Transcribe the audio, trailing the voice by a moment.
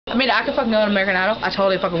I mean, I could fucking go on American Idol. I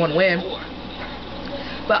totally fucking wouldn't win.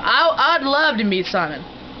 But I'd love to meet Simon.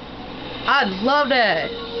 I'd love that.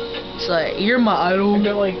 It's like, you're my idol. And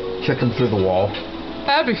like, check him through the wall.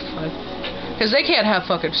 That'd be fun. Because they can't have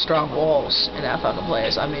fucking strong walls in that fucking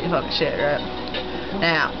place. I mean, fucking shit, right?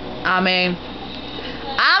 Now, I mean,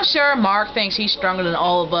 I'm sure Mark thinks he's stronger than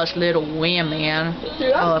all of us little women.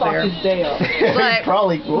 Dude, I'd fuck his day up. But,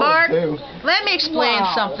 probably would, Mark, too. let me explain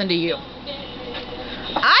something to you.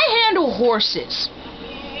 I handle horses.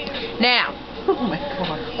 Now, Oh my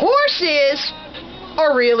god. horses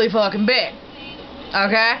are really fucking big.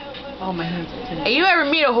 Okay? Oh my hands. Hey, you ever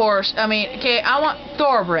meet a horse? I mean, okay, I want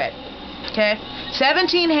thoroughbred. Okay?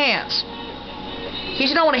 17 hands. In case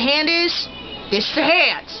you know what a hand is, this is the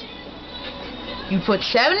hands. You put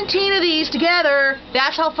 17 of these together,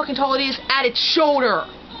 that's how fucking tall it is at its shoulder.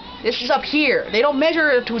 This is up here. They don't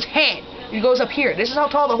measure it to its head. It goes up here. This is how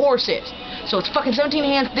tall the horse is. So it's fucking 17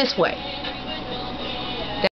 hands this way.